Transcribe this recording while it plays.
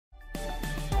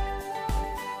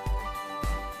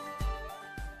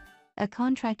a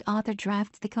contract author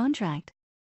drafts the contract.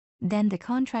 Then the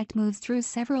contract moves through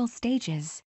several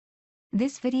stages.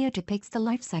 This video depicts the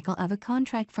life cycle of a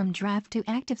contract from draft to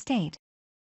active state.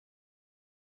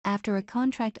 After a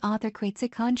contract author creates a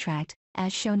contract,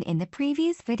 as shown in the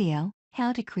previous video,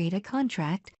 how to create a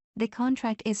contract, the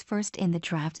contract is first in the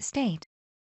draft state.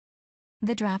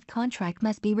 The draft contract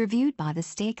must be reviewed by the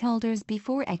stakeholders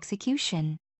before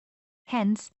execution.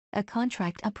 Hence, a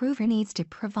contract approver needs to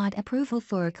provide approval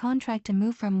for a contract to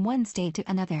move from one state to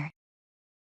another.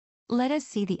 Let us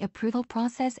see the approval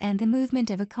process and the movement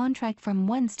of a contract from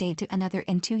one state to another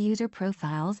in two user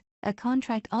profiles, a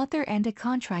contract author and a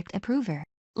contract approver.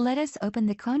 Let us open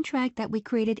the contract that we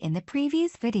created in the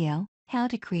previous video, how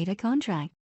to create a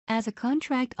contract. As a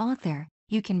contract author,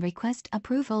 you can request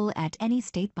approval at any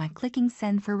state by clicking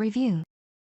Send for review.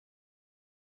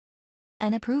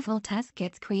 An approval task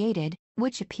gets created,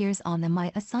 which appears on the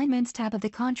My Assignments tab of the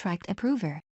contract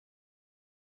approver.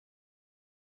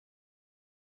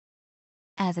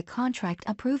 As a contract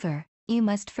approver, you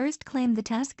must first claim the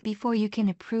task before you can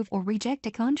approve or reject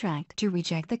a contract. To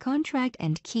reject the contract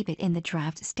and keep it in the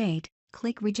draft state,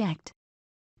 click Reject.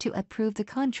 To approve the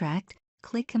contract,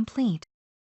 click Complete.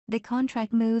 The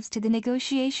contract moves to the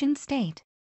negotiation state.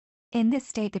 In this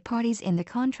state, the parties in the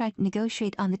contract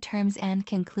negotiate on the terms and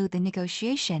conclude the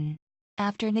negotiation.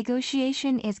 After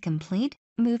negotiation is complete,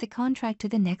 move the contract to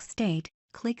the next state,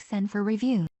 click Send for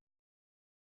review.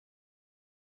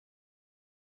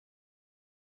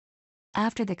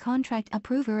 After the contract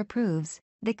approver approves,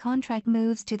 the contract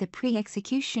moves to the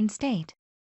pre-execution state.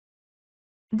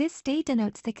 This state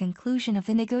denotes the conclusion of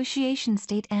the negotiation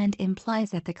state and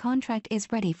implies that the contract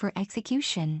is ready for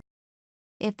execution.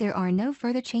 If there are no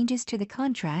further changes to the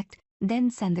contract, then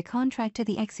send the contract to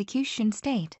the execution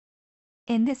state.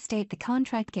 In this state, the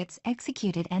contract gets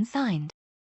executed and signed.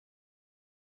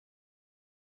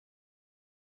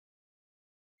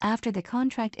 After the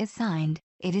contract is signed,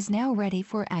 it is now ready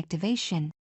for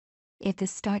activation. If the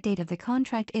start date of the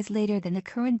contract is later than the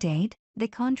current date, the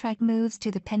contract moves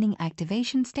to the pending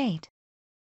activation state.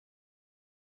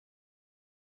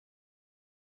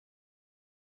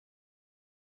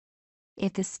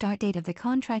 If the start date of the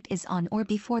contract is on or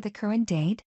before the current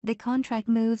date, the contract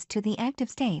moves to the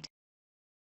active state.